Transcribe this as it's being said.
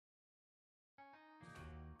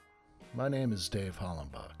My name is Dave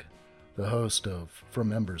Hollenbach, the host of From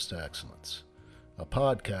Members to Excellence, a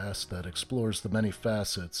podcast that explores the many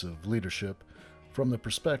facets of leadership from the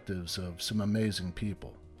perspectives of some amazing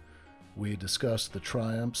people. We discuss the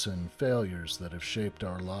triumphs and failures that have shaped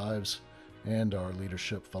our lives and our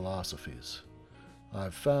leadership philosophies.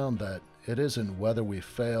 I've found that it isn't whether we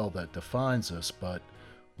fail that defines us, but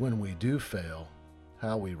when we do fail,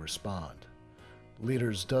 how we respond.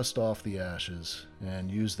 Leaders dust off the ashes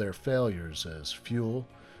and use their failures as fuel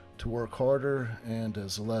to work harder and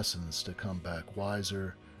as lessons to come back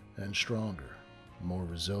wiser and stronger, more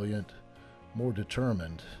resilient, more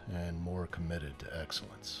determined, and more committed to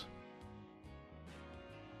excellence.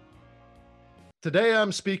 Today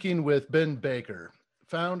I'm speaking with Ben Baker,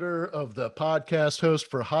 founder of the podcast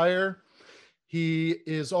Host for Hire. He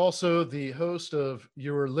is also the host of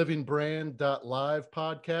Your Living Brand.live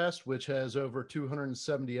podcast, which has over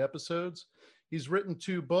 270 episodes. He's written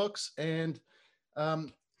 2 books, and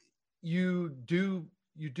you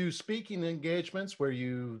do speaking engagements where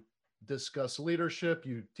you discuss leadership,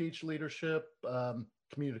 you teach leadership,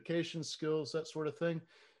 communication skills, that sort of thing.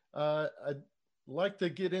 I'd like to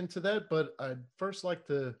get into that, but I'd first like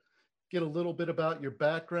to get a little bit about your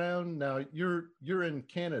background. Now, you're in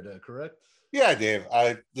Canada, correct? Yeah, Dave.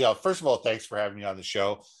 First of all, thanks for having me on the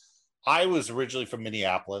show. I was originally from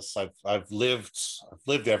Minneapolis. I've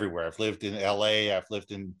lived everywhere. I've lived in LA. I've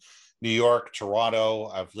lived in New York, Toronto.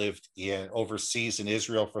 I've lived overseas in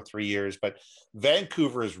Israel for 3 years. But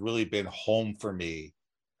Vancouver has really been home for me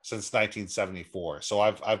since 1974. So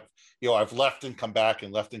I've left and come back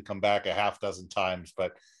a half dozen times.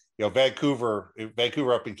 But Vancouver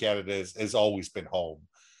up in Canada has always been home.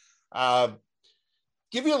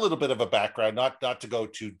 Give you a little bit of a background, not to go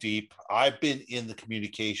too deep. I've been in the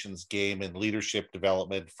communications game and leadership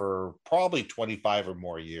development for probably 25 or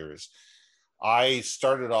more years. I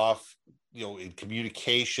started off, in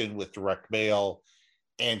communication with direct mail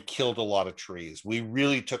and killed a lot of trees. We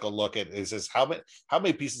really took a look at how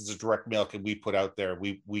many pieces of direct mail can we put out there?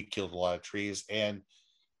 We killed a lot of trees, and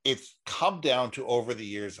it's come down to, over the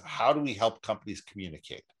years, how do we help companies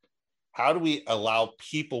communicate? How do we allow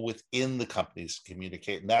people within the companies to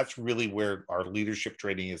communicate? And that's really where our leadership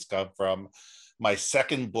training has come from. My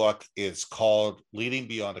second book is called Leading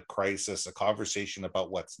Beyond a Crisis, a conversation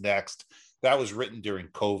about what's next. That was written during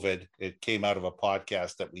COVID. It came out of a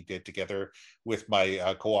podcast that we did together with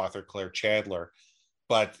my co-author, Claire Chandler.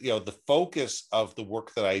 But the focus of the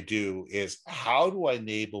work that I do is, how do I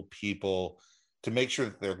enable people to make sure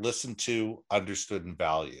that they're listened to, understood, and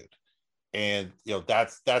valued? And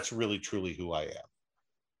that's really truly who I am.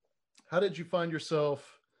 How did you find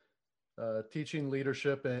yourself teaching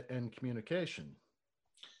leadership and communication?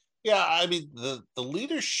 Yeah, I mean, the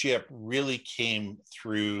leadership really came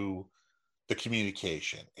through the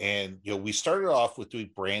communication. And we started off with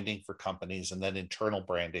doing branding for companies, and then internal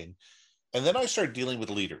branding. And then I started dealing with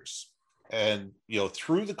leaders. And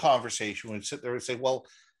through the conversation, we'd sit there and say, well,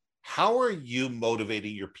 how are you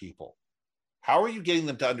motivating your people? How are you getting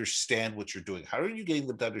them to understand what you're doing? How are you getting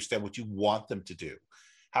them to understand what you want them to do?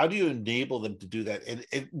 How do you enable them to do that? And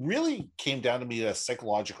it really came down to me a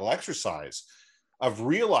psychological exercise of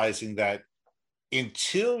realizing that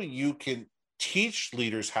until you can teach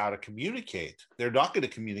leaders how to communicate, they're not going to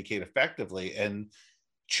communicate effectively. And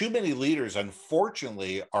too many leaders,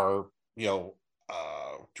 unfortunately, are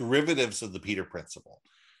derivatives of the Peter Principle.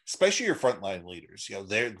 Especially your frontline leaders,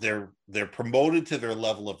 they're promoted to their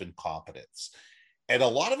level of incompetence, and a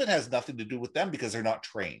lot of it has nothing to do with them because they're not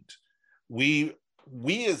trained. We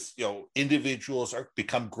as individuals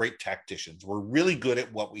become great tacticians. We're really good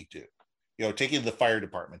at what we do. Taking the fire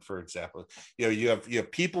department, for example, you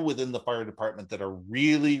have people within the fire department that are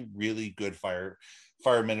really, really good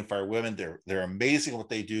firemen and firewomen. They're amazing at what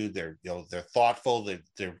they do. They're thoughtful. They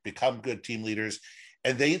become good team leaders,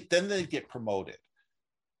 and they get promoted.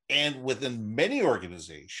 And within many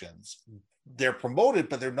organizations, they're promoted,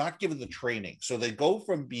 but they're not given the training. So they go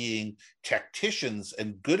from being tacticians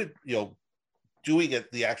and good at doing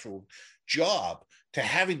the actual job to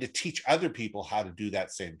having to teach other people how to do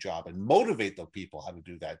that same job and motivate the people how to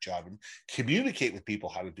do that job and communicate with people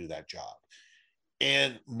how to do that job.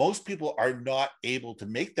 And most people are not able to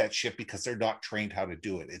make that shift because they're not trained how to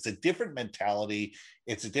do it. It's a different mentality.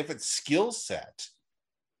 It's a different skill set.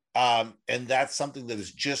 And that's something that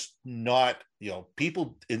is just not,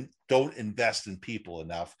 people don't invest in people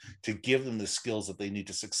enough to give them the skills that they need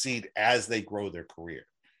to succeed as they grow their career.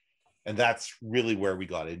 And that's really where we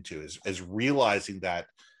got into is realizing that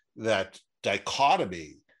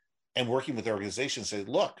dichotomy and working with organizations. Say,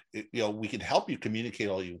 look, we can help you communicate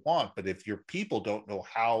all you want, but if your people don't know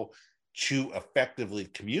how to effectively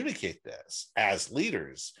communicate this as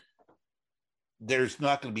leaders, there's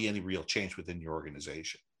not going to be any real change within your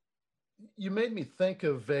organization. You made me think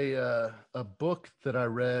of a book that I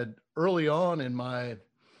read early on in my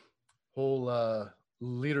whole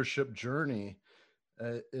leadership journey.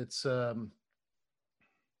 It's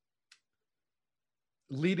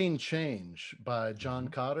Leading Change by John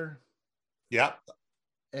Kotter. Yeah.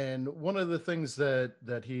 And one of the things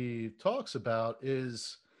that he talks about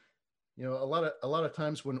is, you know, a lot of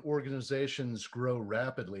times when organizations grow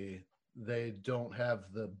rapidly, they don't have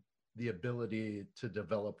the ability to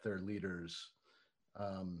develop their leaders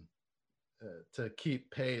um, to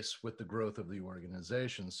keep pace with the growth of the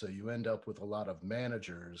organization. So you end up with a lot of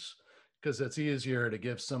managers, because it's easier to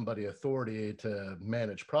give somebody authority to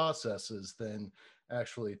manage processes than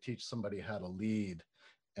actually teach somebody how to lead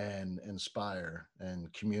and inspire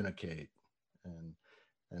and communicate.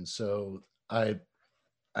 And so I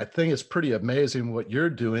think it's pretty amazing what you're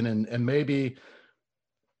doing. And maybe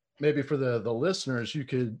for the listeners, you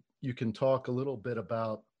can talk a little bit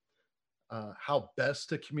about how best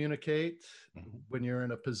to communicate when you're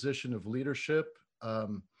in a position of leadership.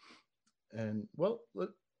 And well,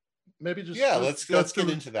 maybe just let's get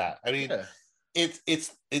into that. I mean, yeah.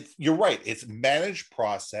 It's you're right. It's manage,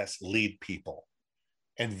 process, lead people.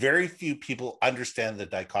 And very few people understand the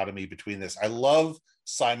dichotomy between this. I love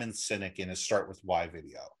Simon Sinek in his Start With Why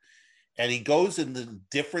video. And he goes in the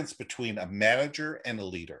difference between a manager and a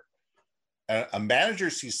leader. A manager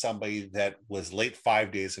sees somebody that was late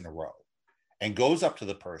 5 days in a row and goes up to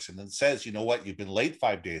the person and says, you know what, you've been late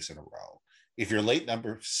 5 days in a row. If you're late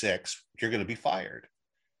number 6, you're going to be fired.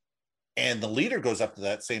 And the leader goes up to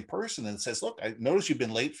that same person and says, look, I noticed you've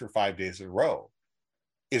been late for 5 days in a row.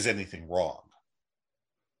 Is anything wrong?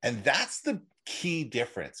 And that's the key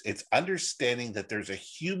difference. It's understanding that there's a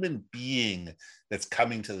human being that's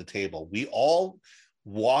coming to the table. We all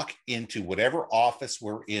walk into whatever office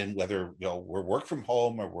we're in, whether we're work from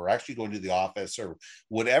home or we're actually going to the office or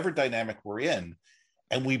whatever dynamic we're in,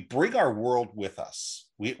 and we bring our world with us.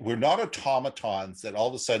 We're not automatons that all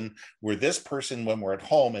of a sudden we're this person when we're at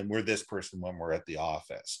home and we're this person when we're at the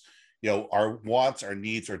office. Our wants, our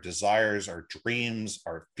needs, our desires, our dreams,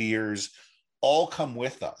 our fears all come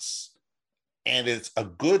with us. And it's a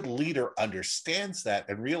good leader understands that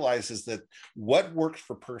and realizes that what worked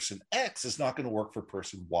for person X is not going to work for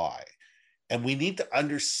person Y. And we need to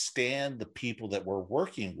understand the people that we're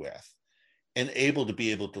working with and able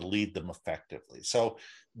to lead them effectively. So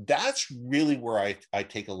that's really where I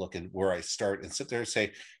take a look at where I start and sit there and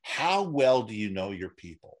say, how well do you know your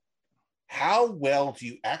people? How well do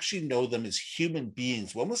you actually know them as human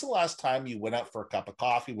beings? When was the last time you went out for a cup of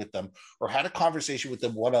coffee with them or had a conversation with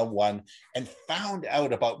them one-on-one and found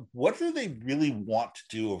out about what do they really want to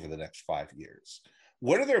do over the next 5 years?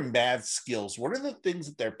 What are their mad skills? What are the things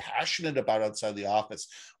that they're passionate about outside the office?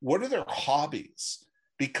 What are their hobbies?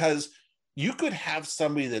 Because you could have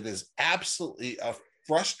somebody that is absolutely a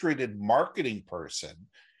frustrated marketing person,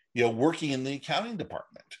 working in the accounting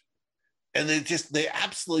department. And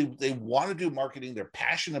they want to do marketing. They're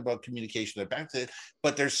passionate about communication,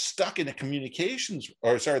 but they're stuck in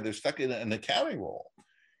they're stuck in an accounting role.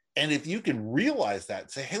 And if you can realize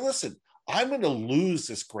that, say, hey, listen, I'm going to lose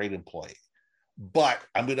this great employee, but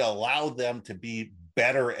I'm going to allow them to be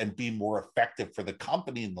better and be more effective for the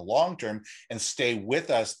company in the long term and stay with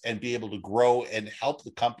us and be able to grow and help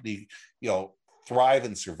the company, thrive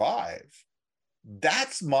and survive.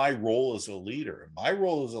 That's my role as a leader. My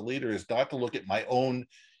role as a leader is not to look at my own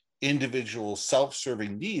individual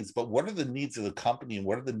self-serving needs, but what are the needs of the company and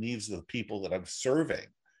what are the needs of the people that I'm serving?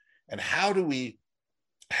 And how do we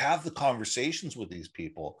have the conversations with these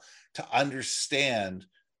people to understand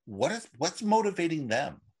what's motivating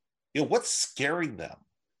them? What's scaring them?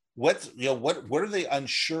 What are they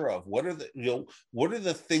unsure of? What are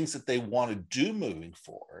the things that they want to do moving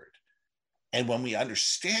forward? And when we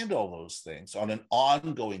understand all those things on an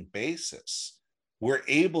ongoing basis, we're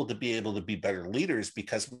able to be better leaders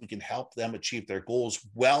because we can help them achieve their goals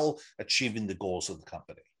while achieving the goals of the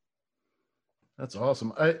company. That's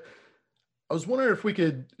awesome. I was wondering if we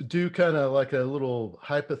could do kind of like a little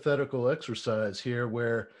hypothetical exercise here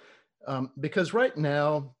where, because right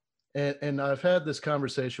now, and I've had this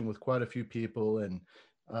conversation with quite a few people, and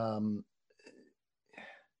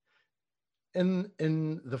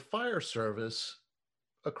in the fire service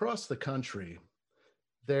across the country,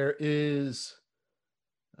 there is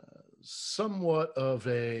somewhat of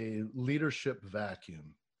a leadership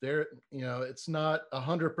vacuum. There, it's not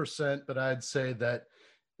 100%, but I'd say that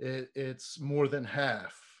it's more than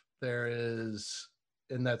half. There is,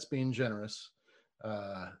 and that's being generous.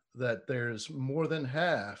 that there's more than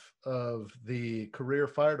half of the career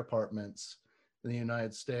fire departments in the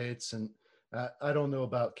United States, and I don't know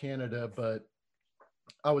about Canada, but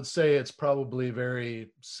I would say it's probably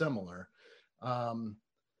very similar. Um,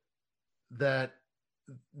 that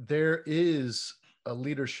there is a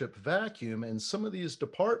leadership vacuum, and some of these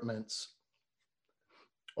departments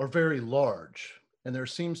are very large, and there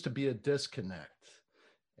seems to be a disconnect.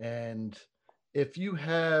 And if you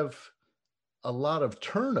have a lot of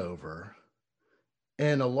turnover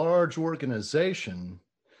in a large organization,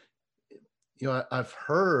 I've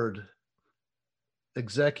heard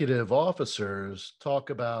executive officers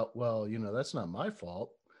talk about, well, that's not my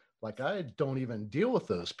fault. Like, I don't even deal with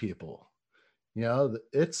those people.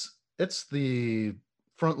 It's the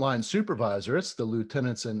frontline supervisor, it's the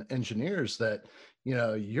lieutenants and engineers that,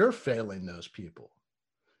 you're failing those people.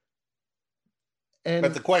 But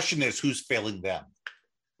And the question is, who's failing them?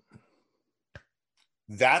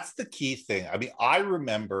 That's the key thing. I mean, I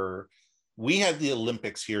remember we had the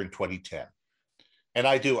Olympics here in 2010. And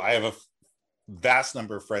I have a vast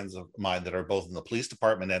number of friends of mine that are both in the police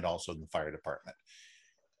department and also in the fire department.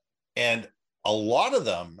 And a lot of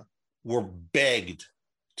them were begged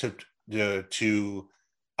to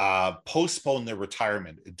postpone their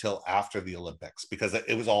retirement until after the Olympics because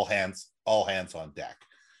it was all hands on deck.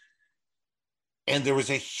 And there was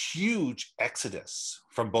a huge exodus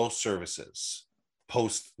from both services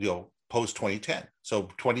post 2010. So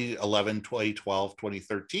 2011, 2012,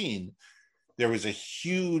 2013, there was a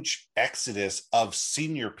huge exodus of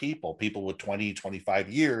senior people with 20, 25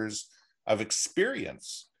 years of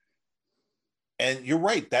experience. And you're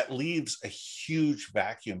right, that leaves a huge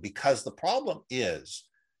vacuum because the problem is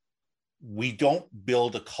we don't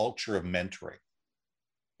build a culture of mentoring.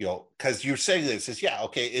 Because you're saying this is, yeah,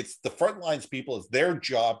 okay, it's the front lines people, it's their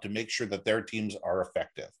job to make sure that their teams are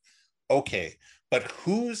effective. Okay, but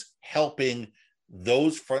who's helping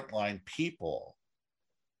those frontline people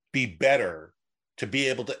be better to be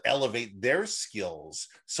able to elevate their skills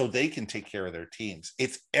so they can take care of their teams?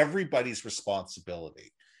 It's everybody's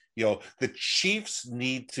responsibility. The chiefs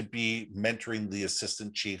need to be mentoring the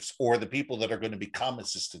assistant chiefs or the people that are going to become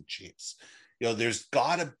assistant chiefs. There's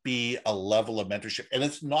got to be a level of mentorship. And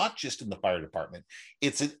it's not just in the fire department,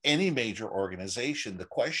 it's in any major organization. The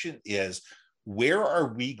question is, where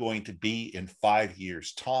are we going to be in 5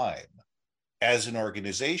 years' time as an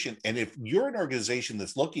organization? And if you're an organization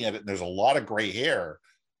that's looking at it and there's a lot of gray hair,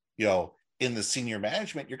 in the senior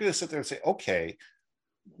management, you're going to sit there and say, okay,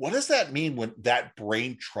 what does that mean when that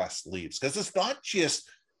brain trust leaves? Because it's not just,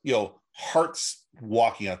 hearts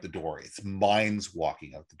walking out the door. It's minds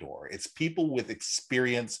walking out the door. It's people with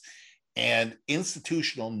experience and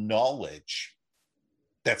institutional knowledge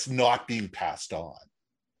that's not being passed on.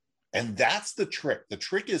 And that's the trick. The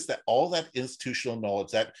trick is that all that institutional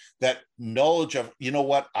knowledge, that knowledge of,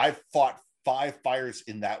 I've fought 5 fires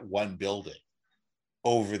in that one building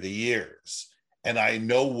over the years. And I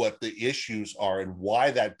know what the issues are and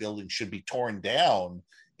why that building should be torn down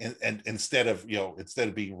and instead of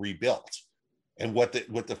being rebuilt, and what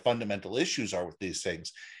the fundamental issues are with these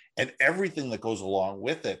things and everything that goes along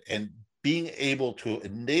with it, and being able to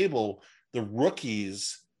enable the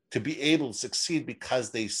rookies to be able to succeed because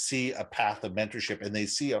they see a path of mentorship and they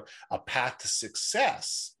see a path to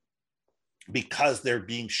success because they're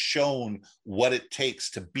being shown what it takes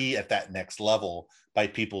to be at that next level by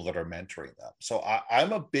people that are mentoring them. So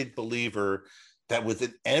I'm a big believer that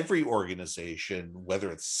within every organization,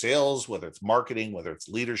 whether it's sales, whether it's marketing, whether it's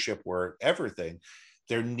leadership, where everything,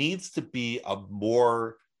 there needs to be a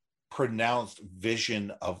more pronounced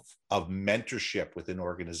vision of mentorship within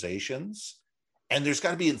organizations. And there's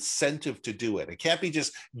got to be incentive to do it. It can't be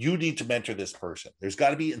just, you need to mentor this person. There's got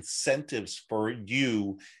to be incentives for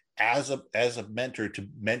you as a mentor to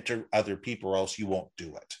mentor other people, or else you won't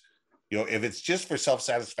do it. If it's just for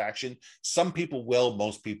self-satisfaction, some people will,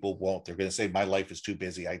 most people won't. They're going to say, my life is too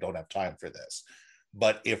busy, I don't have time for this.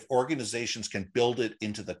 But if organizations can build it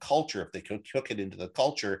into the culture, if they can cook it into the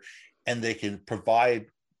culture, and they can provide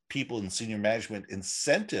people in senior management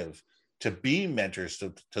incentive to be mentors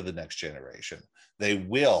to the next generation, they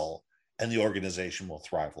will, and the organization will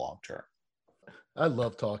thrive long term. I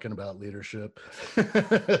love talking about leadership.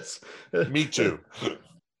 Me too.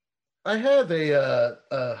 I have a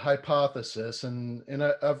hypothesis, and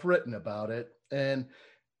I've written about it, and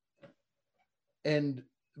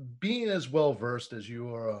being as well versed as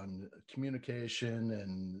you are on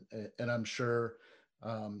communication, and I'm sure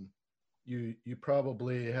you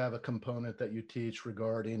probably have a component that you teach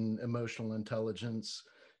regarding emotional intelligence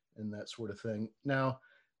and that sort of thing. Now,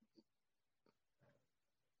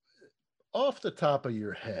 off the top of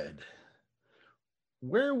your head,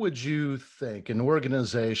 where would you think an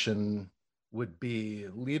organization would be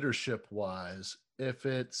leadership wise if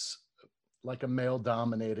it's like a male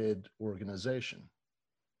dominated organization?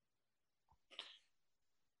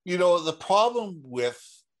 The problem with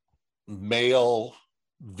male,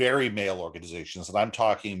 very male organizations, and I'm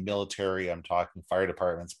talking military, I'm talking fire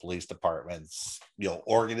departments, police departments,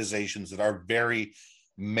 organizations that are very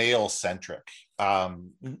male centric,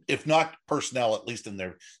 if not personnel, at least in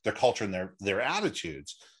their culture and their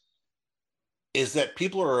attitudes, is that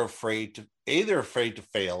people are afraid to, A, they're afraid to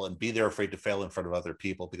fail, and B, they're afraid to fail in front of other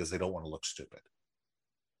people because they don't want to look stupid.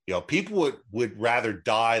 People would rather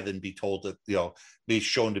die than be told that, be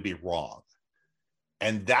shown to be wrong.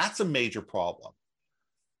 And that's a major problem.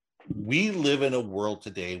 We live in a world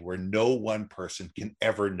today where no one person can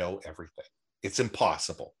ever know everything. It's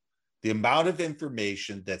impossible. The amount of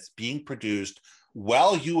information that's being produced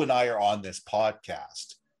while you and I are on this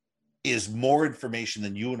podcast is more information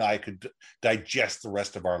than you and I could digest the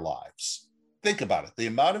rest of our lives. Think about it. The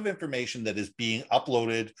amount of information that is being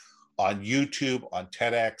uploaded on YouTube, on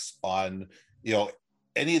TEDx, on,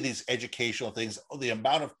 any of these educational things, the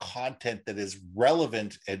amount of content that is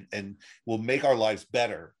relevant and will make our lives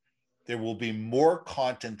better. There will be more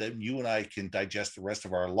content than you and I can digest the rest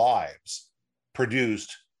of our lives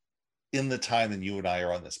produced in the time than you and I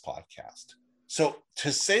are on this podcast. So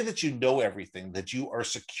to say that you know everything, that you are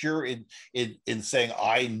secure in saying,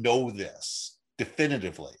 I know this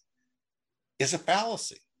definitively, is a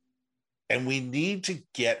fallacy. And we need to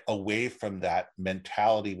get away from that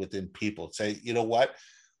mentality within people. Say, you know what?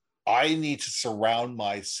 I need to surround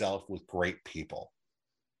myself with great people.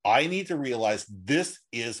 I need to realize this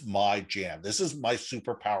is my jam. This is my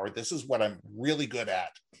superpower. This is what I'm really good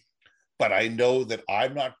at. But I know that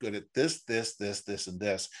I'm not good at this, and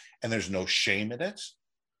this. And there's no shame in it.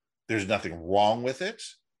 There's nothing wrong with it.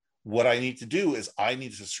 What I need to do is I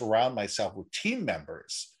need to surround myself with team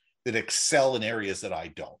members that excel in areas that I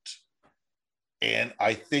don't. And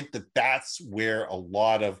I think that that's where a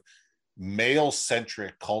lot of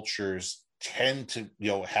male-centric cultures tend to,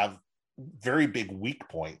 have very big weak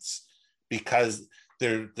points, because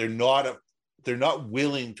they're not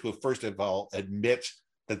willing to, first of all, admit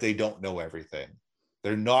that they don't know everything.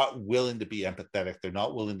 They're not willing to be empathetic. They're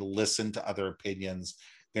not willing to listen to other opinions.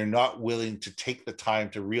 They're not willing to take the time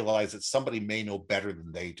to realize that somebody may know better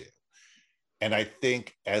than they do. And I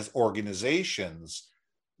think as organizations,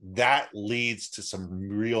 that leads to some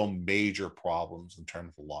real major problems in terms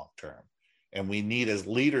of the long term. And we need, as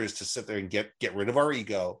leaders, to sit there and get rid of our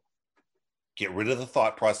ego, get rid of the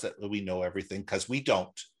thought process that we know everything, because we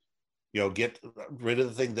don't. Get rid of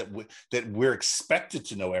the thing that we're expected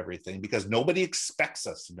to know everything, because nobody expects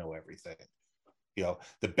us to know everything.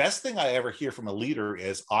 The best thing I ever hear from a leader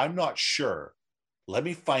is, I'm not sure. Let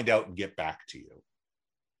me find out and get back to you.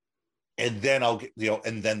 And then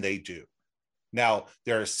and then they do. Now,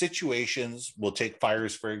 there are situations, we'll take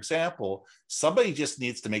fires, for example, somebody just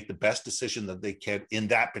needs to make the best decision that they can in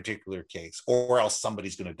that particular case, or else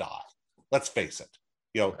somebody's going to die. Let's face it.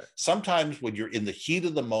 Sometimes when you're in the heat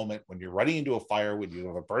of the moment, when you're running into a fire, when you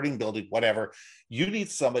have a burning building, whatever, you need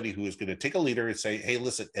somebody who is going to take a leader and say, hey,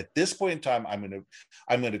 listen, at this point in time, I'm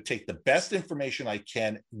going to take the best information I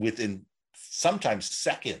can within sometimes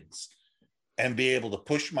seconds, and be able to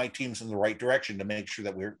push my teams in the right direction to make sure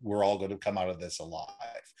that we're all going to come out of this alive.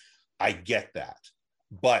 I get that.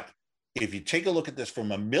 But if you take a look at this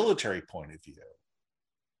from a military point of view,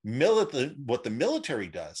 what the military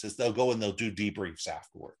does is they'll go and they'll do debriefs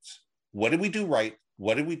afterwards. What did we do right?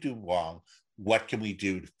 What did we do wrong? What can we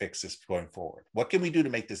do to fix this going forward? What can we do to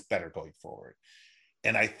make this better going forward?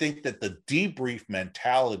 And I think that the debrief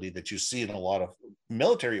mentality that you see in a lot of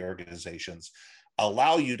military organizations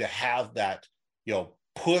allow you to have that,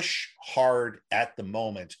 push hard at the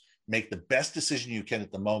moment, make the best decision you can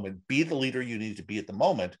at the moment, be the leader you need to be at the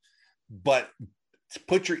moment, but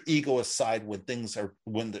put your ego aside when things are,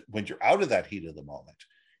 when you're out of that heat of the moment,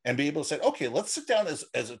 and be able to say, okay, let's sit down as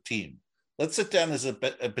a team. Let's sit down as a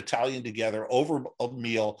battalion together over a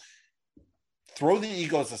meal, throw the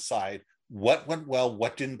egos aside. What went well?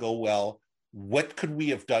 What didn't go well? What could we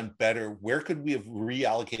have done better? Where could we have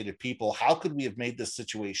reallocated people? How could we have made this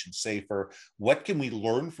situation safer? What can we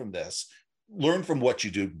learn from this? Learn from what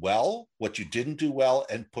you did well, what you didn't do well,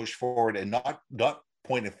 and push forward, and not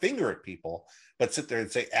point a finger at people, but sit there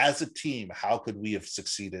and say, as a team, how could we have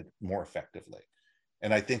succeeded more effectively?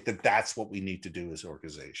 And I think that that's what we need to do as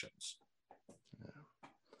organizations. Yeah.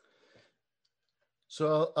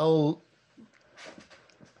 So I'll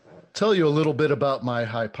tell you a little bit about my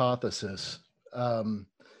hypothesis. And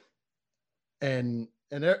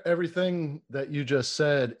everything that you just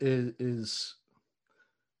said is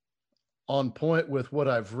on point with what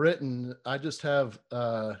I've written. I just have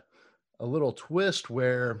a little twist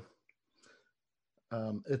where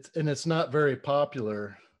it's not very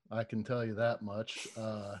popular. I can tell you that much.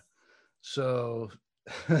 So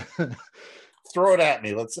Throw it at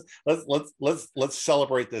me. Let's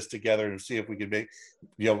celebrate this together and see if we can make,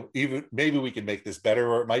 even maybe we can make this better,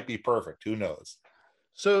 or it might be perfect. Who knows?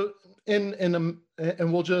 So and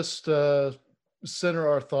we'll just center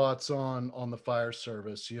our thoughts on the fire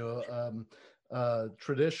service.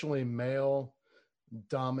 Traditionally male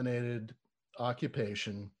dominated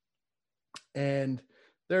occupation, and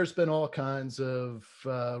there's been all kinds of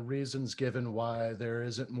reasons given why there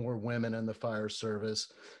isn't more women in the fire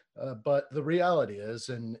service. But the reality is,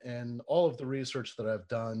 and all of the research that I've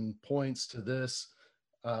done points to this,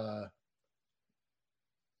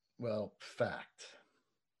 fact.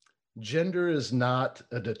 Gender is not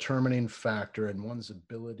a determining factor in one's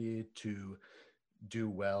ability to do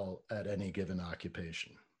well at any given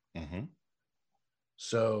occupation. Mm-hmm.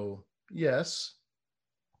 So, yes,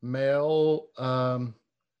 male,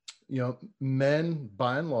 men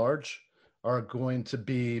by and large are going to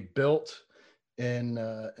be built and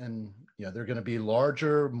they're going to be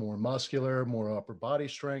larger, more muscular, more upper body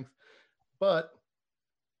strength, but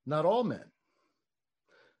not all men.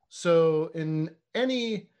 So in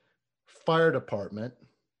any fire department,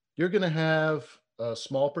 you're going to have a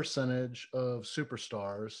small percentage of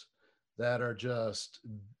superstars that are just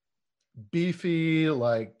beefy,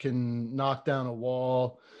 like can knock down a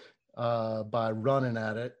wall by running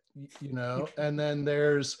at it, and then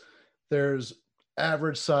there's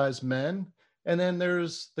average sized men, and then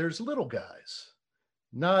there's little guys.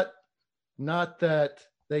 Not that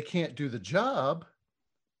they can't do the job,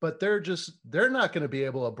 but they're not going to be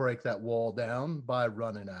able to break that wall down by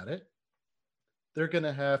running at it. They're going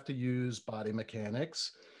to have to use body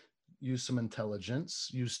mechanics, use some intelligence,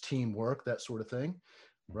 use teamwork, that sort of thing,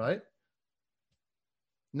 right?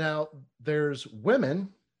 Now, there's women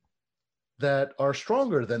that are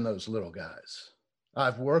stronger than those little guys.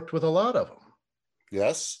 I've worked with a lot of them.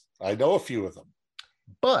 Yes, I know a few of them.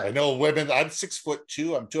 But I know women. I'm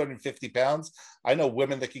 6'2". I'm 250 pounds. I know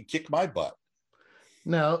women that can kick my butt.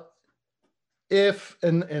 Now,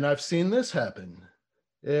 and I've seen this happen,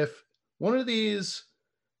 if one of these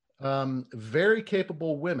very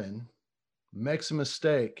capable women makes a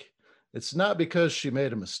mistake, it's not because she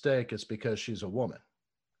made a mistake, it's because she's a woman.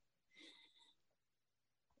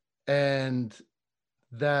 And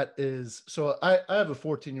that is, so I have a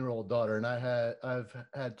 14-year-old daughter, and I've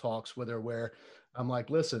had talks with her where I'm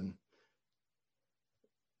like, listen,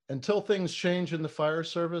 until things change in the fire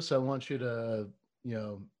service, I want you to,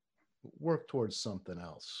 work towards something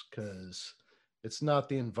else, because it's not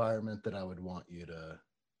the environment that I would want you to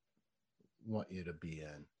be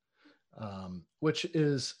in, which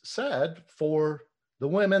is sad for the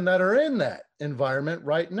women that are in that environment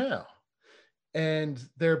right now. And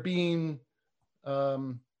they're being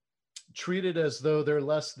treated as though they're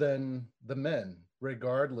less than the men,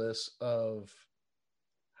 regardless of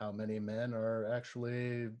how many men are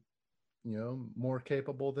actually, more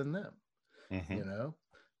capable than them, Mm-hmm.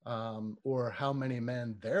 or how many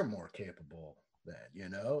men they're more capable than,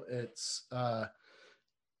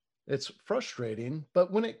 it's frustrating.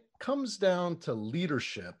 But when it comes down to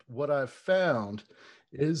leadership, what I've found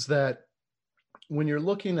is that when you're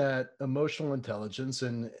looking at emotional intelligence,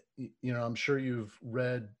 and I'm sure you've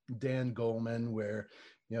read Dan Goleman, where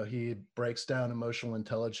he breaks down emotional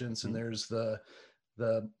intelligence, and there's the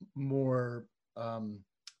more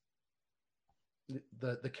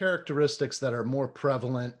the characteristics that are more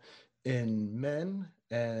prevalent in men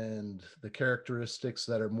and the characteristics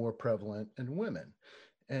that are more prevalent in women.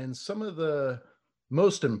 And some of the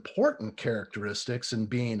most important characteristics in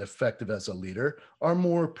being effective as a leader are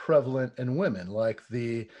more prevalent in women, like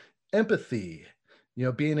the empathy,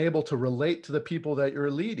 being able to relate to the people that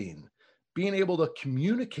you're leading, being able to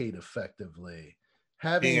communicate effectively,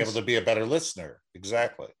 being able to be a better listener.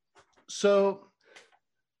 Exactly.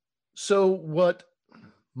 So what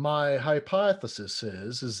my hypothesis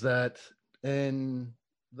is that in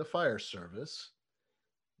the fire service,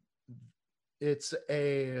 it's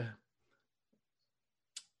a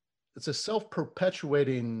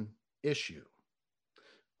self-perpetuating issue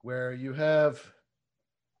where you have,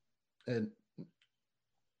 and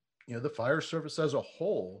the fire service as a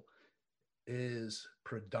whole is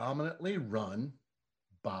predominantly run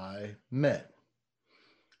by men.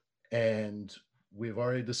 And we've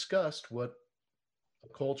already discussed what a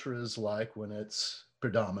culture is like when it's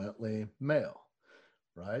predominantly male,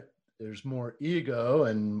 right? There's more ego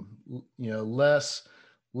and less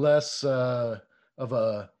of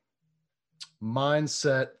a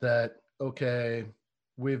mindset that, okay,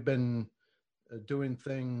 we've been doing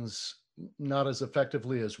things not as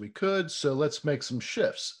effectively as we could, so let's make some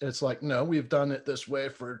shifts. It's like, no, we've done it this way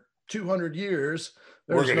for 200 years.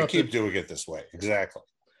 We're There's going to nothing. keep doing it this way. Exactly.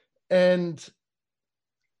 And,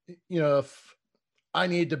 if I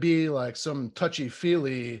need to be like some touchy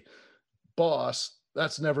feely boss,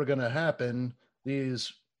 that's never going to happen.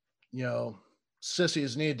 These, you know,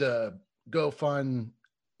 sissies need to go find,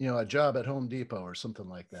 a job at Home Depot or something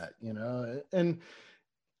like that, and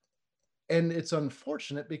it's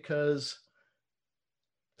unfortunate because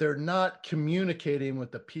they're not communicating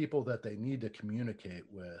with the people that they need to communicate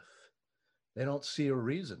with. They don't see a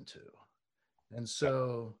reason to. And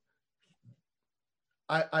so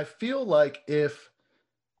I feel like if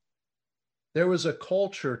there was a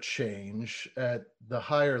culture change at the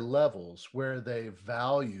higher levels where they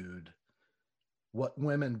valued what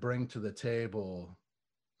women bring to the table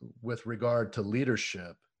with regard to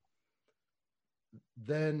leadership,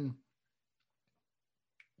 then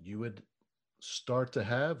you would start to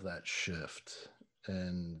have that shift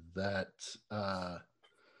and that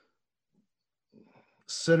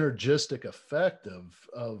synergistic effect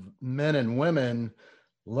of men and women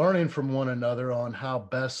learning from one another on how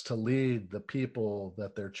best to lead the people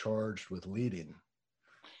that they're charged with leading.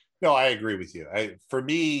 No, I agree with you. For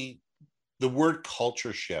me, the word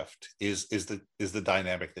culture shift is the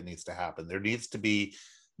dynamic that needs to happen. There needs to be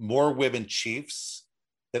more women chiefs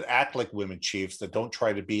that act like women chiefs, that don't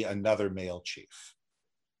try to be another male chief.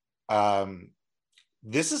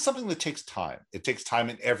 This is something that takes time. It takes time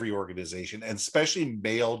in every organization, and especially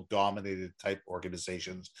male dominated type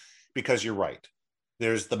organizations, because you're right.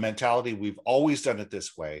 There's the mentality, we've always done it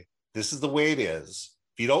this way. This is the way it is.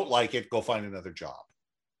 If you don't like it, go find another job.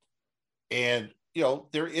 And,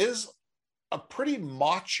 there is a pretty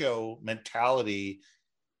macho mentality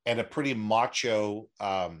and a pretty macho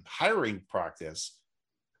hiring practice,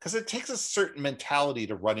 because it takes a certain mentality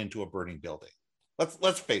to run into a burning building.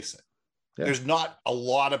 Let's face it. Yeah. There's not a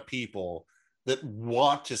lot of people that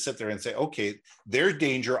want to sit there and say, okay, there's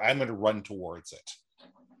danger, I'm going to run towards it.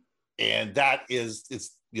 And that is,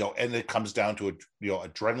 and it comes down to,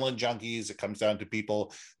 adrenaline junkies. It comes down to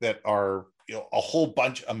people that are,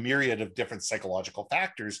 a myriad of different psychological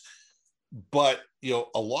factors. But,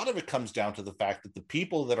 a lot of it comes down to the fact that the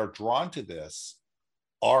people that are drawn to this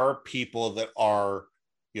are people that are,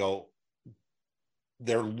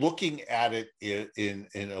 they're looking at it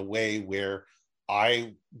in a way where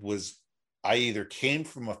I either came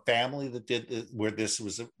from a family that did where this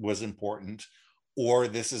was important, or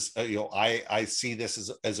this is, I see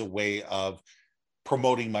this as a way of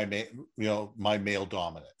promoting my male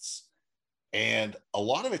dominance. And a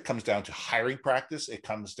lot of it comes down to hiring practice. It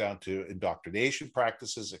comes down to indoctrination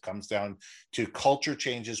practices. It comes down to culture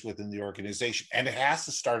changes within the organization. And it has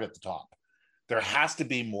to start at the top. There has to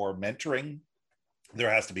be more mentoring. There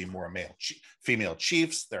has to be more female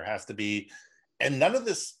chiefs. There has to be, and none of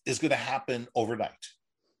this is going to happen overnight.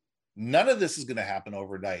 None of this is going to happen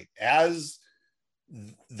overnight. As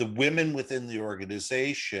the women within the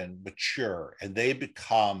organization mature and they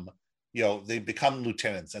become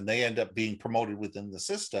lieutenants, and they end up being promoted within the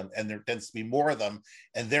system, and there tends to be more of them,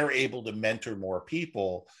 and they're able to mentor more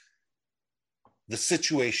people, the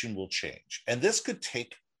situation will change. And this could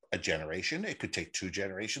take a generation, it could take 2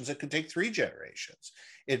 generations, it could take 3 generations.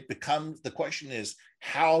 The question is,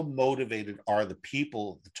 how motivated are the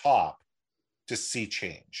people at the top to see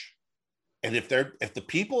change? And if the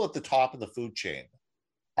people at the top of the food chain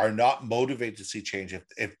are not motivated to see change,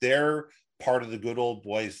 if they're part of the good old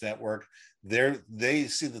boys network, they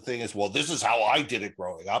see the thing as, well, this is how I did it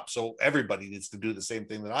growing up, so everybody needs to do the same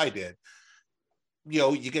thing that I did.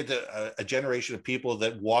 You get a generation of people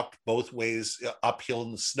that walked both ways uphill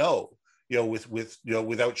in the snow,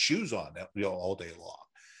 without shoes on, all day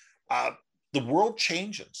long. The world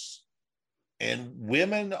changes, and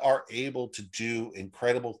women are able to do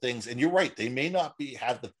incredible things. And you're right, they may not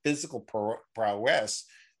have the physical prowess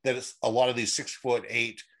that a lot of these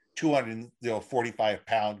 6'8",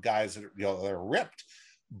 245-pound guys that are ripped.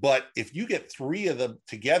 But if you get 3 of them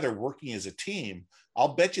together working as a team,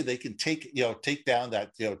 I'll bet you they can take down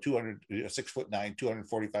that 6'9",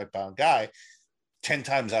 245-pound guy 10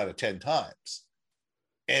 times out of 10 times.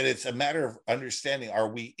 And it's a matter of understanding, are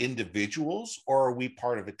we individuals or are we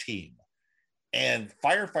part of a team? And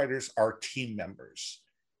firefighters are team members,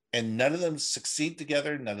 and none of them succeed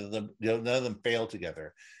together. None of them fail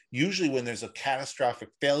together. Usually when there's a catastrophic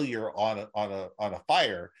failure on a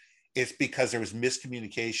fire, it's because there was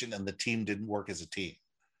miscommunication and the team didn't work as a team.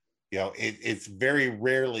 It's very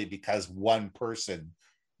rarely because one person,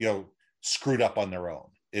 screwed up on their own.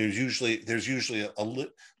 There's usually a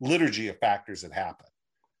liturgy of factors that happen.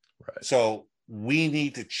 Right. So we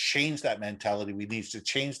need to change that mentality. We need to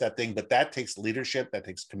change that thing, but that takes leadership, that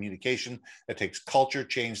takes communication, that takes culture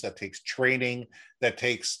change, that takes training, that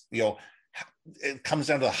takes, it comes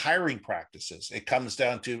down to the hiring practices. It comes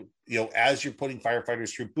down to, as you're putting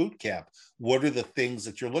firefighters through boot camp, what are the things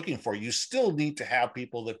that you're looking for? You still need to have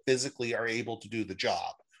people that physically are able to do the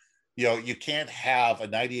job. You can't have a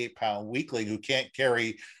 98-pound weakling who can't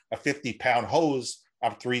carry a 50-pound hose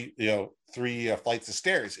up three flights of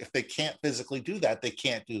stairs. If they can't physically do that, they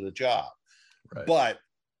can't do the job. Right. But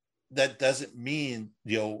that doesn't mean,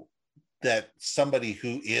 that somebody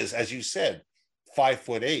who is, as you said,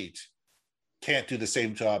 5'8" can't do the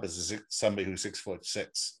same job as somebody who's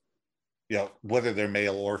 6'6", whether they're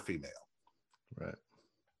male or female. Right.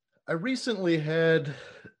 I recently had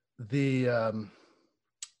the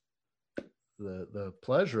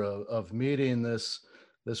pleasure of meeting this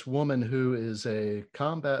woman who is a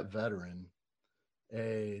combat veteran,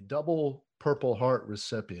 a double Purple Heart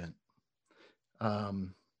recipient.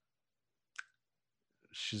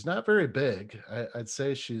 She's not very big. I'd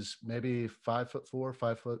say she's maybe 5'4",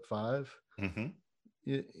 5'5". Mm-hmm.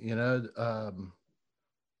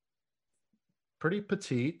 Pretty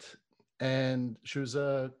petite, and she was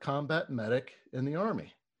a combat medic in the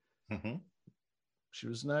Army. Mm-hmm. She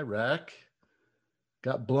was in Iraq,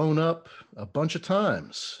 got blown up a bunch of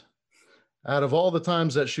times. Out of all the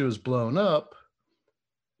times that she was blown up,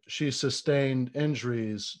 she sustained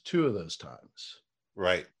injuries 2 of those times.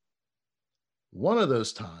 Right. One of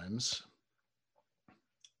those times,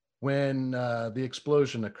 when the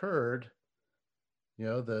explosion occurred,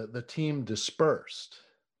 the team dispersed,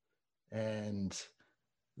 and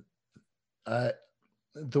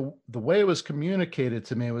the way it was communicated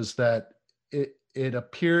to me was that it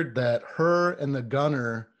appeared that her and the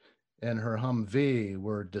gunner in her Humvee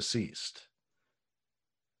were deceased.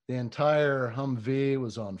 The entire Humvee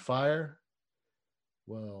was on fire.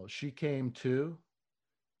 Well, she came to.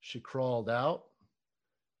 She crawled out.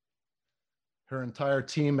 Her entire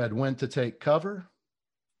team had went to take cover.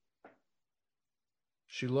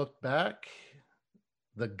 She looked back.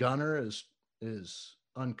 The gunner is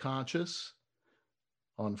unconscious,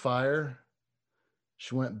 on fire.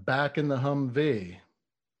 She went back in the Humvee.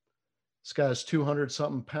 This guy's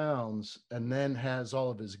 200-something pounds and then has all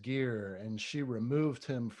of his gear, and she removed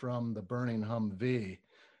him from the burning Humvee.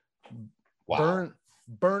 Wow.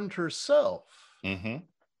 Burned herself. Mm-hmm.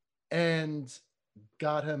 And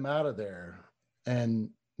got him out of there. And,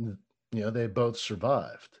 they both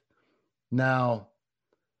survived. Now,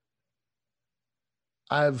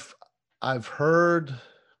 I've heard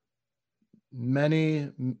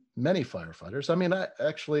many firefighters. I mean, I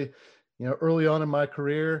actually, early on in my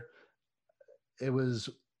career, it was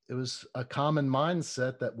a common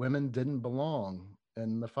mindset that women didn't belong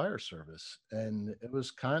in the fire service, and it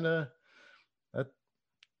was kind of,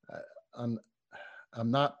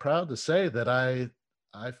 I'm not proud to say that I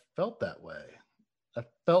felt that way. I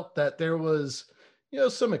felt that there was,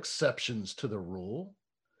 some exceptions to the rule,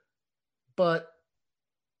 but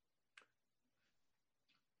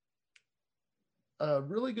a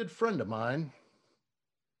really good friend of mine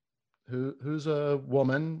who's a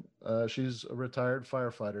woman, she's a retired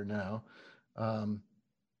firefighter now.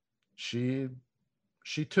 She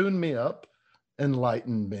tuned me up,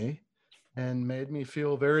 enlightened me, and made me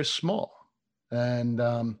feel very small. And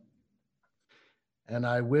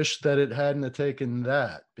I wish that it hadn't have taken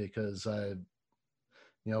that, because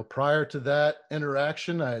prior to that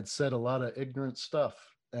interaction, I had said a lot of ignorant stuff,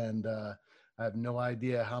 and I have no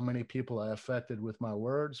idea how many people I affected with my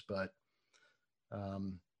words, but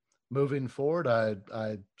moving forward,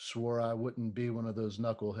 I swore I wouldn't be one of those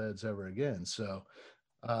knuckleheads ever again. So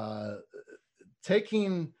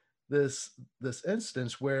taking this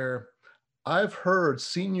instance where I've heard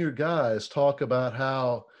senior guys talk about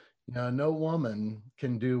how, no woman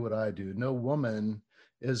can do what I do. No woman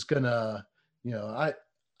is gonna,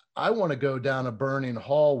 I want to go down a burning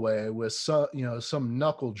hallway with some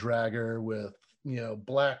knuckle dragger with,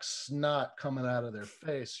 black snot coming out of their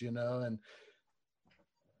face, and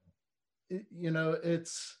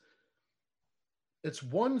it's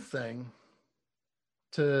one thing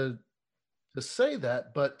to say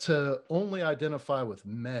that, but to only identify with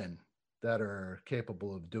men that are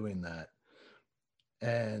capable of doing that.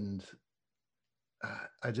 And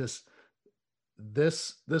I just,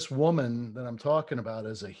 this woman that I'm talking about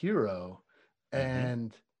is a hero,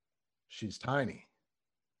 and she's tiny.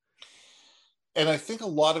 And I think a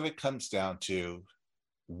lot of it comes down to,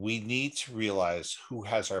 we need to realize who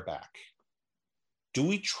has our back. Do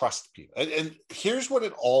we trust people? And here's what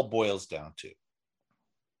it all boils down to.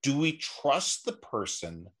 do we trust the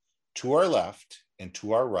person to our left and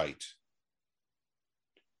to our right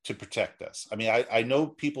to protect us? I mean, I know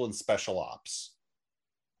people in special ops,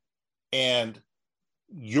 and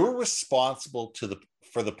you're responsible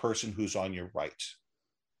for the person who's on your right.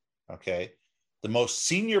 Okay. The most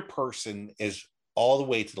senior person is all the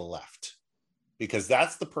way to the left, because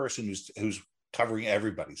that's the person who's covering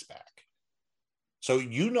everybody's back. So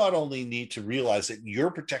you not only need to realize that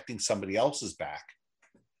you're protecting somebody else's back,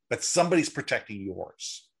 but somebody's protecting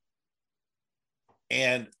yours.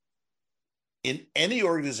 And in any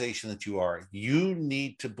organization that you are, you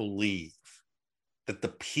need to believe that the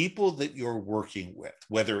people that you're working with,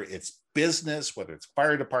 whether it's business, whether it's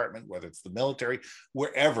fire department, whether it's the military,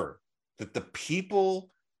 wherever, that the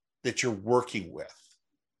people that you're working with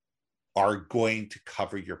are going to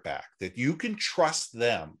cover your back, that you can trust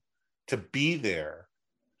them to be there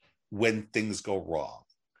when things go wrong.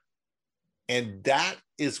 And that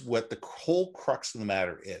is what the whole crux of the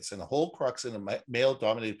matter is. And the whole crux in a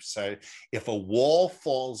male-dominated society, if a wall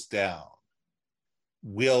falls down,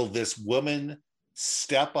 will this woman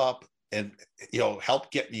step up and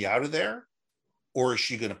help get me out of there? Or is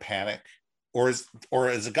she going to panic? Or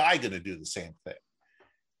is a guy going to do the same thing?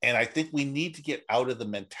 And I think we need to get out of the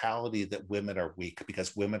mentality that women are weak,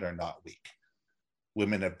 because women are not weak.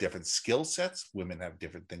 Women have different skill sets. Women have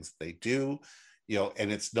different things that they do,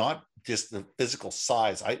 and it's not just the physical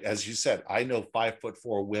size. As you said, I know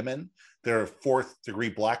 5'4" women. They're 4th degree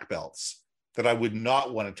black belts that I would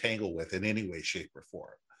not want to tangle with in any way, shape, or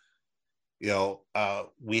form.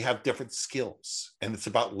 We have different skills, and it's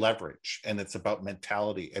about leverage, and it's about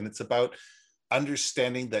mentality, and it's about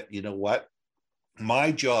understanding that,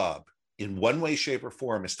 my job in one way, shape, or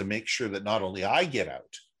form is to make sure that not only I get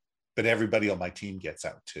out, but everybody on my team gets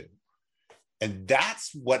out too. And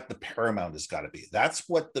that's what the paramount has got to be. That's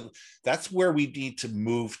where we need to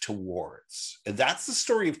move towards. And that's the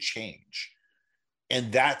story of change.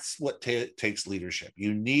 And that's what takes leadership.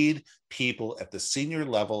 You need people at the senior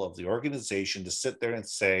level of the organization to sit there and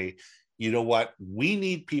say, you know what, we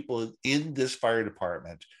need people in this fire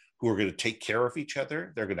department who are going to take care of each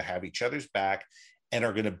other. They're going to have each other's back and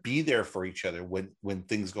are going to be there for each other when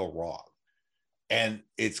things go wrong. And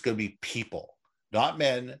it's going to be people, not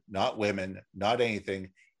men, not women, not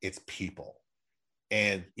anything. It's people.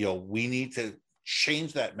 And, we need to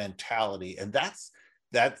change that mentality. And that's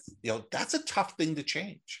a tough thing to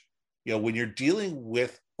change. When you're dealing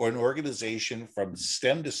with an organization from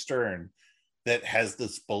stem to stern that has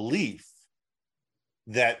this belief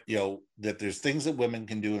that, that there's things that women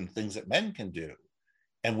can do and things that men can do,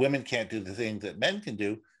 and women can't do the things that men can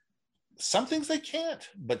do. Some things they can't,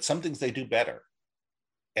 but some things they do better.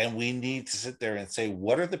 And we need to sit there and say,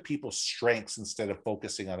 what are the people's strengths instead of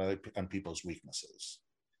focusing on people's weaknesses?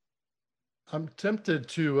 I'm tempted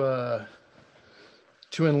to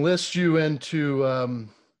enlist you into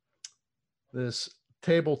this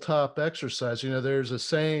tabletop exercise. There's a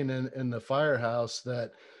saying in the firehouse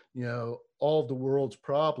that, all of the world's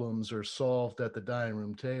problems are solved at the dining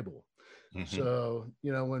room table. Mm-hmm. So,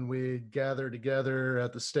 when we gather together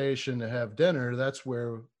at the station to have dinner, that's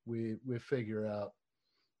where we figure out,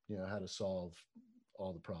 how to solve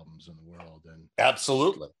all the problems in the world. And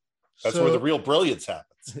absolutely. That's where the real brilliance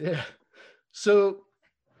happens. Yeah. So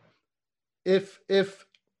if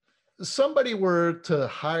somebody were to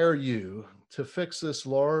hire you to fix this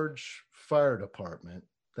large fire department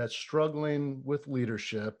that's struggling with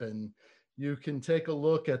leadership, and you can take a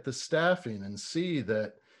look at the staffing and see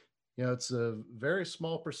that, it's a very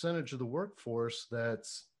small percentage of the workforce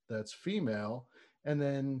that's female, and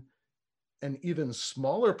then an even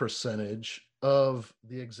smaller percentage of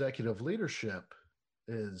the executive leadership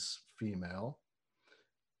is female.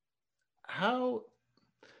 How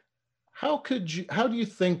do you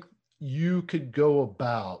think you could go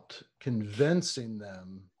about convincing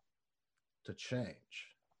them to change?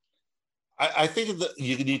 I think that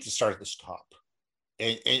you need to start at the top.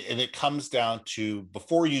 And it comes down to,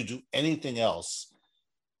 before you do anything else,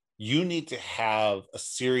 you need to have a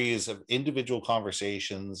series of individual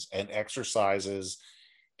conversations and exercises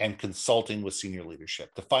and consulting with senior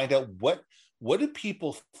leadership to find out what do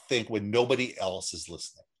people think when nobody else is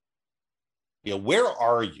listening. Where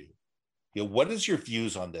are you? What is your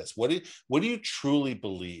views on this? What do you truly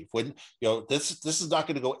believe? When this is not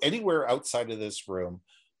going to go anywhere outside of this room.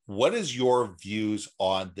 What is your views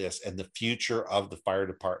on this and the future of the fire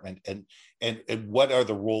department, and what are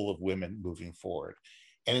the role of women moving forward?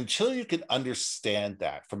 And until you can understand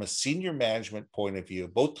that from a senior management point of view,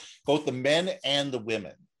 both the men and the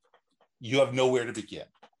women, you have nowhere to begin.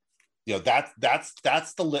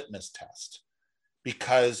 That's the litmus test,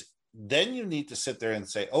 because then you need to sit there and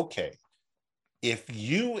say, okay, if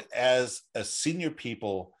you as a senior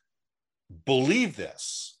people believe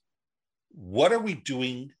this, what are we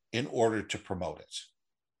doing in order to promote it?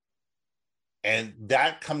 And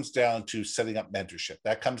that comes down to setting up mentorship.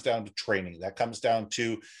 That comes down to training. That comes down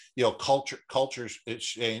to, culture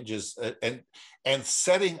exchanges, and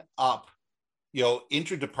setting up,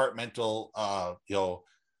 interdepartmental,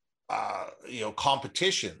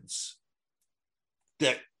 competitions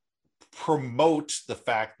that promote the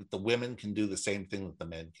fact that the women can do the same thing that the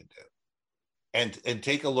men can do. And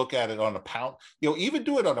take a look at it on a pound, even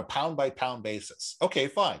do it on a pound by pound basis. Okay,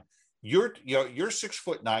 fine. You're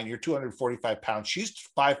 6'9", you're 245 pounds. She's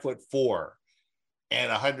 5'4" and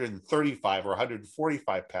 135 or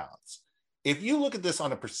 145 pounds. If you look at this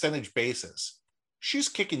on a percentage basis, she's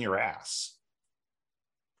kicking your ass.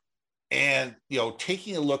 And,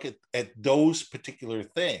 taking a look at those particular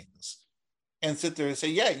things and sit there and say,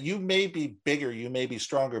 yeah, you may be bigger, you may be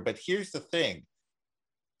stronger, but here's the thing,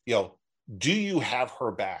 do you have her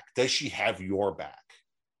back? Does she have your back?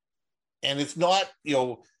 And it's not,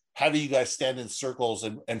 having you guys stand in circles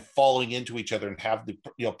and falling into each other and have the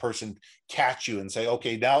person catch you and say,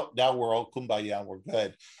 okay, now we're all kumbaya and we're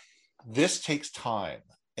good. This takes time,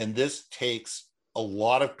 and this takes a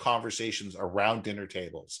lot of conversations around dinner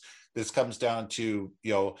tables. This comes down to,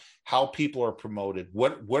 how people are promoted.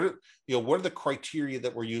 What are the criteria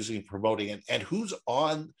that we're using in promoting, and who's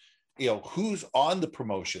on the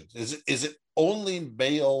promotions? Is it only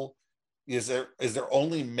male? Is there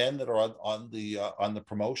only men that are on the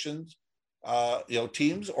promotions,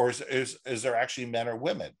 teams, or is there actually men or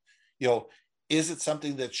women? Is it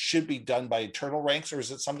something that should be done by internal ranks, or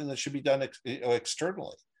is it something that should be done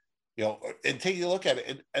externally? And taking a look at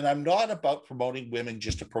it. And I'm not about promoting women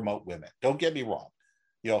just to promote women. Don't get me wrong.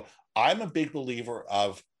 I'm a big believer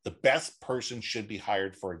of the best person should be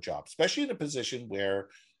hired for a job, especially in a position where,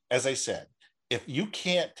 as I said, if you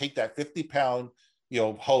can't take that 50-pound,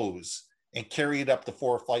 hose and carry it up the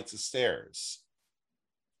 4 flights of stairs,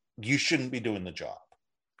 you shouldn't be doing the job.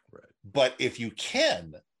 Right. But if you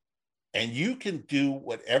can, and you can do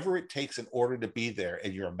whatever it takes in order to be there,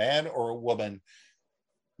 and you're a man or a woman,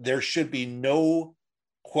 there should be no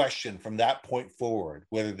question from that point forward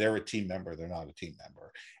whether they're a team member or they're not a team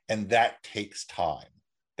member. And that takes time.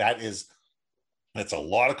 That's a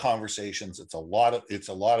lot of conversations. It's a lot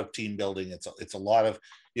of team building. It's a lot of,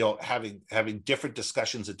 having different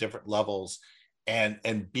discussions at different levels, and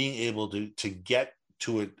being able to get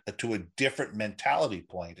to a different mentality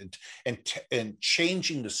point, and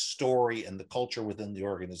changing the story and the culture within the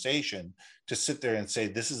organization to sit there and say,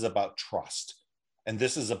 this is about trust. And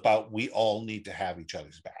this is about, we all need to have each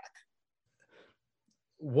other's back.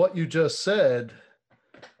 What you just said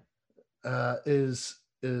is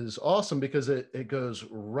awesome, because it goes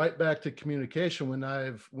right back to communication. When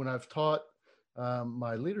I've taught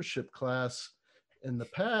my leadership class in the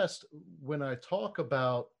past, when I talk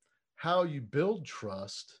about how you build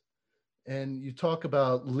trust, and you talk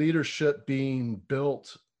about leadership being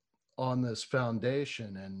built on this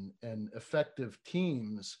foundation, and effective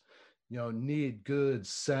teams, need good,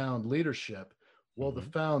 sound leadership. Well, the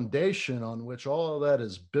foundation on which all of that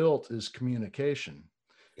is built is communication.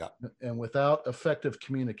 Yeah. And without effective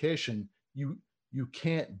communication, you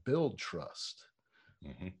can't build trust.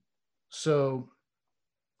 Mm-hmm. So,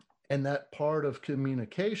 and that part of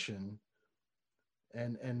communication,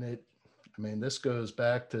 and this goes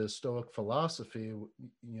back to Stoic philosophy.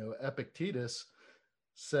 Epictetus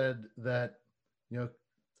said that,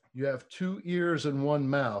 you have 2 ears and 1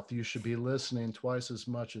 mouth. You should be listening twice as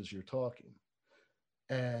much as you're talking.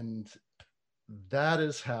 And that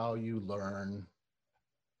is how you learn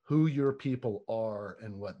who your people are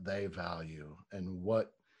and what they value, and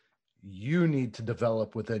what you need to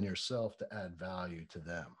develop within yourself to add value to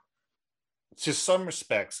them. To some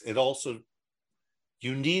respects,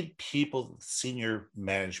 you need people, senior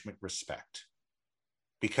management respect.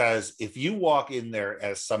 Because if you walk in there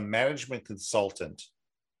as some management consultant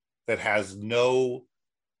that has no,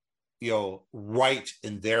 right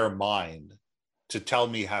in their mind to tell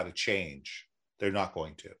me how to change, they're not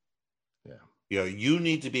going to. Yeah. You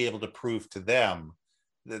need to be able to prove to them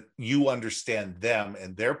that you understand them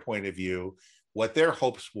and their point of view, what their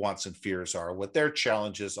hopes, wants, and fears are, what their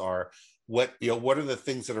challenges are, what are the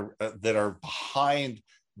things that are behind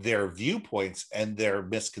their viewpoints and their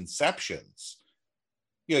misconceptions.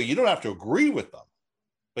 You don't have to agree with them,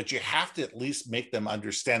 but you have to at least make them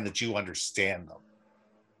understand that you understand them.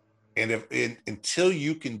 And until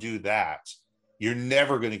you can do that, you're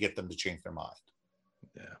never going to get them to change their mind.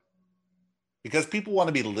 Yeah. Because people want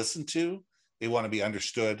to be listened to, they want to be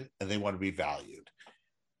understood, and they want to be valued.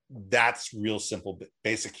 That's real simple,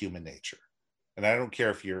 basic human nature. And I don't care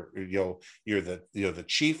if you're the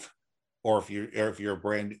chief, or if you're a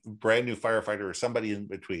brand new firefighter, or somebody in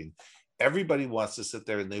between. Everybody wants to sit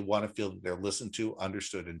there and they want to feel that they're listened to,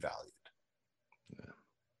 understood, and valued. Yeah.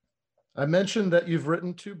 I mentioned that you've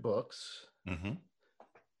written 2 books. Mm-hmm.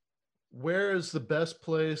 Where is the best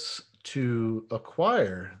place to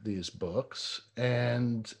acquire these books,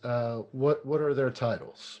 and what are their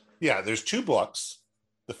titles? Yeah, there's 2 books.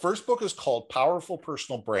 The first book is called Powerful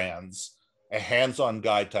Personal Brands, a hands-on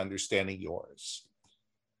guide to understanding yours.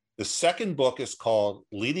 The second book is called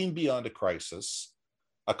Leading Beyond a Crisis,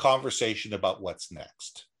 a conversation about what's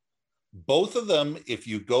next. Both of them, if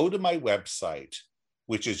you go to my website,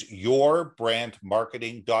 which is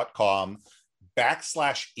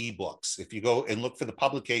yourbrandmarketing.com/ebooks, if you go and look for the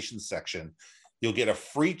publications section, you'll get a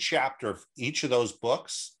free chapter of each of those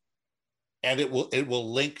books, and it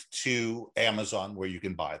will link to Amazon where you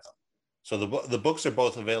can buy them. So the books are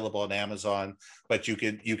both available on Amazon, but you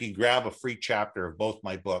can grab a free chapter of both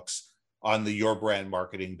my books on the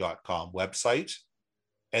yourbrandmarketing.com website.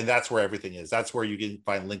 And that's where everything is. That's where you can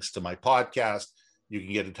find links to my podcast. You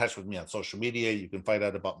can get in touch with me on social media. You can find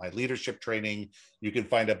out about my leadership training. You can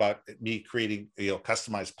find about me creating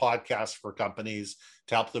customized podcasts for companies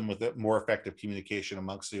to help them with more effective communication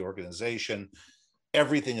amongst the organization.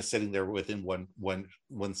 Everything is sitting there within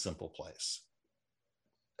one simple place.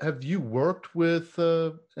 Have you worked with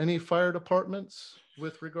any fire departments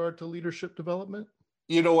with regard to leadership development?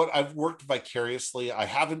 You know what? I've worked vicariously. I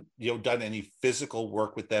haven't, done any physical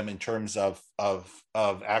work with them in terms of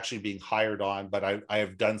actually being hired on, but I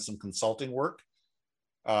have done some consulting work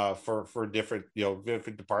for different,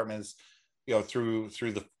 different departments, through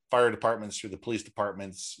the fire departments, through the police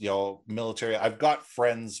departments, military. I've got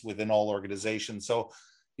friends within all organizations, so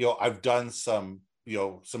I've done some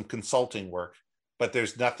consulting work. But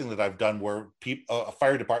there's nothing that I've done where a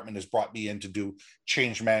fire department has brought me in to do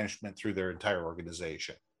change management through their entire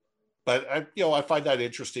organization. But I find that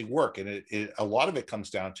interesting work, and a lot of it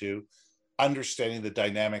comes down to understanding the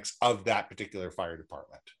dynamics of that particular fire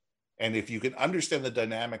department. And if you can understand the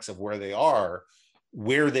dynamics of where they are,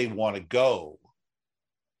 where they want to go,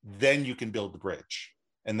 then you can build the bridge.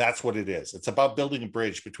 And that's what it is. It's about building a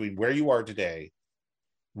bridge between where you are today,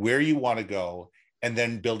 where you want to go, and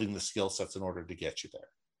then building the skill sets in order to get you there.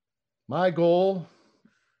 My goal,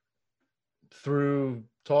 through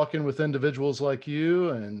talking with individuals like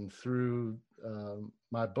you and through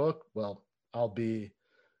my book, well, I'll be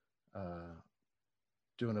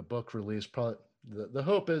doing a book release. Probably the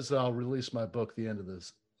hope is that I'll release my book the end of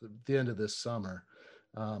this summer.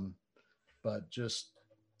 But just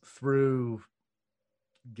through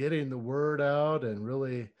getting the word out and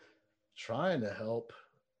really trying to help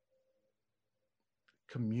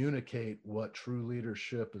communicate what true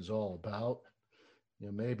leadership is all about,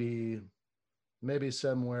 maybe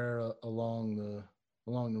somewhere along the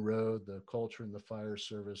road, the culture in the fire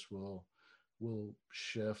service will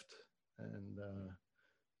shift. And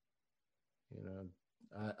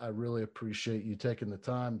I really appreciate you taking the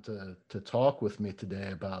time to talk with me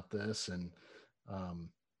today about this. And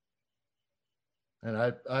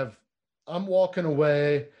I'm walking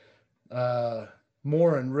away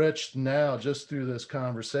more enriched now just through this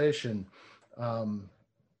conversation,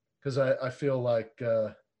 because I feel like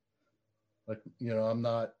I'm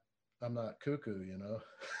not cuckoo.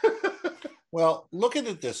 Well, look at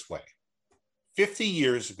it this way: 50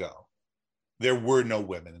 years ago, there were no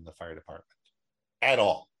women in the fire department at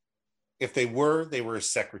all. If they were a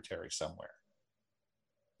secretary somewhere.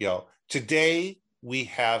 Today we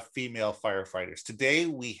have female firefighters. Today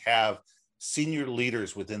we have senior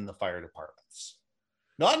leaders within the fire departments.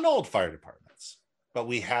 Not in old fire departments, but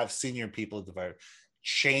we have senior people at the fire.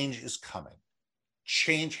 Change is coming.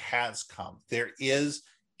 Change has come. There is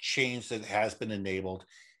change that has been enabled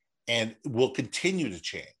and will continue to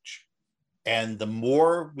change. And the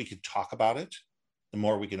more we can talk about it, the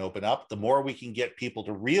more we can open up, the more we can get people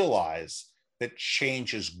to realize that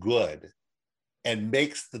change is good and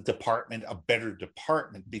makes the department a better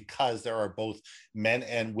department, because there are both men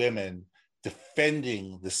and women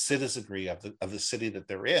defending the citizenry of the city that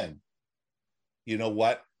they're in. You know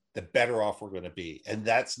what? The better off we're going to be. And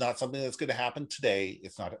that's not something that's going to happen today.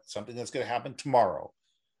 It's not something that's going to happen tomorrow,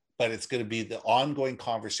 but it's going to be the ongoing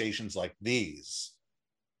conversations like these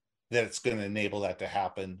that's going to enable that to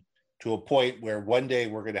happen, to a point where one day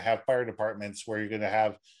we're going to have fire departments where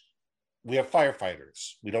we have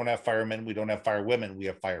firefighters. We don't have firemen. We don't have firewomen. We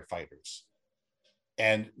have firefighters.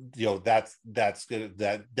 And that's good.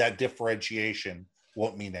 That differentiation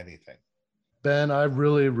won't mean anything. Ben, I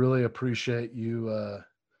really, really appreciate you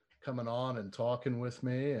coming on and talking with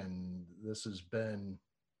me. And this has been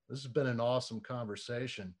an awesome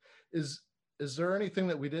conversation. Is there anything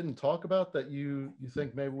that we didn't talk about that you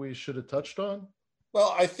think maybe we should have touched on?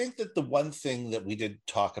 Well, I think that the one thing that we did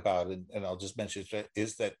talk about, and I'll just mention it,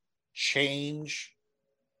 is that change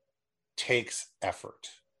takes effort.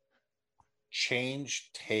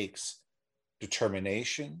 Change takes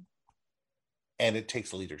determination, and it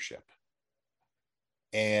takes leadership.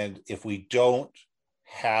 And if we don't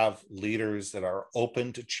have leaders that are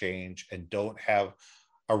open to change and don't have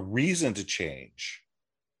a reason to change,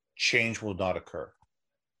 change will not occur.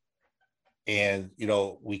 And,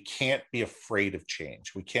 we can't be afraid of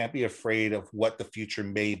change. We can't be afraid of what the future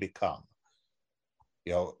may become.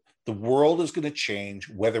 The world is going to change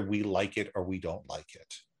whether we like it or we don't like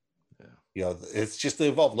it. Yeah. It's just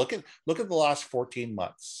evolved. Look at the last 14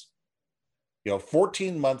 months.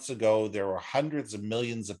 14 months ago, there were hundreds of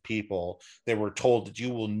millions of people that were told that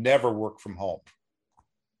you will never work from home.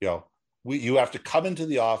 You have to come into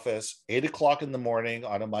the office 8:00 in the morning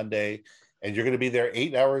on a Monday, and you're going to be there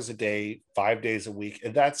 8 hours a day, 5 days a week,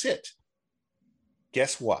 and that's it.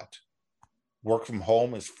 Guess what? Work from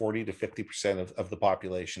home is 40 to 50% of the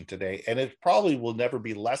population today, and it probably will never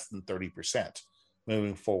be less than 30%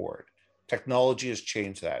 moving forward. Technology has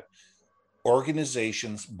changed that.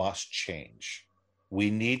 Organizations must change.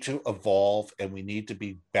 We need to evolve, and we need to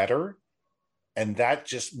be better, and that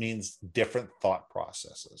just means different thought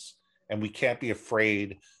processes. And we can't be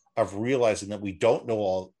afraid of realizing that we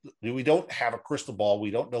don't have a crystal ball.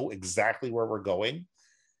 We don't know exactly where we're going,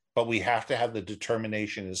 but we have to have the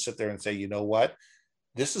determination to sit there and say, you know what,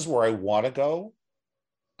 this is where I want to go.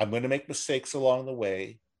 I'm going to make mistakes along the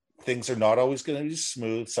way. Things are not always going to be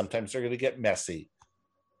smooth. Sometimes they're going to get messy,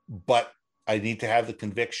 but I need to have the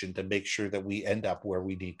conviction to make sure that we end up where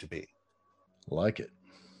we need to be. Like it.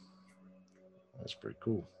 That's pretty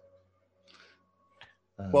cool.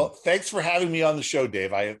 Well, thanks for having me on the show,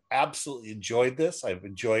 Dave. I have absolutely enjoyed this. I've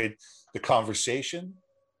enjoyed the conversation,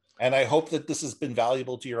 and I hope that this has been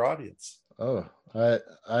valuable to your audience. Oh, I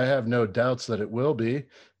have no doubts that it will be.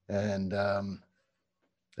 And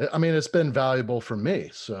it's been valuable for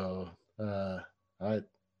me. So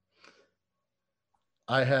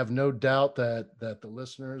I have no doubt that the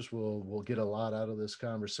listeners will get a lot out of this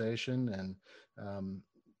conversation. And,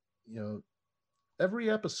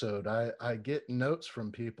 every episode I get notes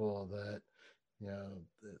from people that,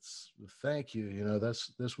 it's thank you.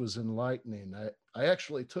 This was enlightening. I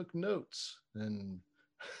actually took notes, and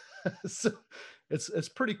so it's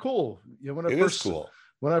pretty cool. When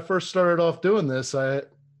I first started off doing this, I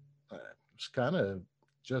was kind of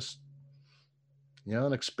just,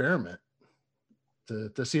 an experiment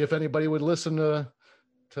to see if anybody would listen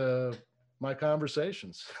to my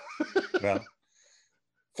conversations. Well,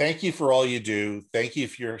 thank you for all you do. Thank you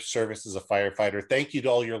for your service as a firefighter. Thank you to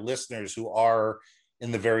all your listeners who are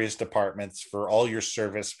in the various departments for all your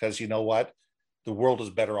service, because you know what? The world is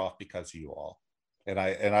better off because of you all. And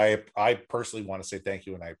I personally want to say thank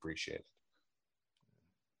you, and I appreciate it.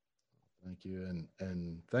 Thank you.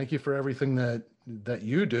 And thank you for everything that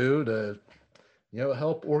you do to,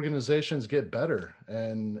 help organizations get better.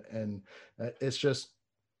 And it's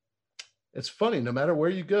funny, no matter where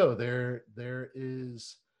you go, there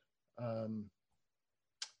is,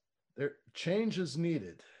 change is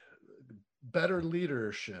needed. Better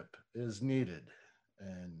leadership is needed.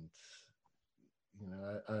 And,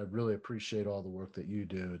 I really appreciate all the work that you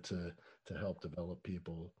do to help develop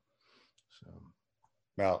people. So,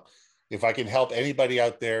 well, if I can help anybody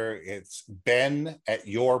out there, it's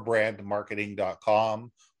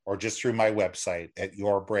ben@yourbrandmarketing.com, or just through my website at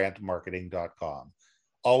yourbrandmarketing.com.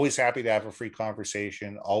 Always happy to have a free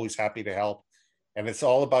conversation, always happy to help. And it's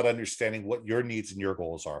all about understanding what your needs and your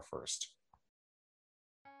goals are first.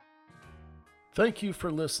 Thank you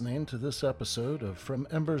for listening to this episode of From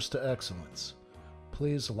Embers to Excellence.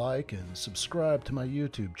 Please like and subscribe to my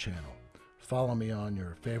YouTube channel. Follow me on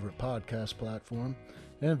your favorite podcast platform,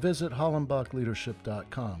 and visit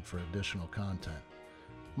hollenbachleadership.com for additional content.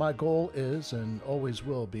 My goal is and always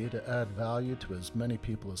will be to add value to as many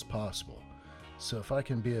people as possible. So if I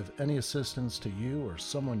can be of any assistance to you or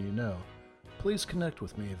someone you know, please connect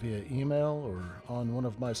with me via email or on one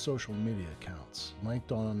of my social media accounts,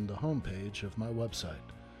 linked on the homepage of my website.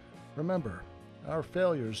 Remember, our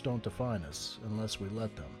failures don't define us unless we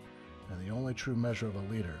let them, and the only true measure of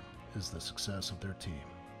a leader is the success of their team.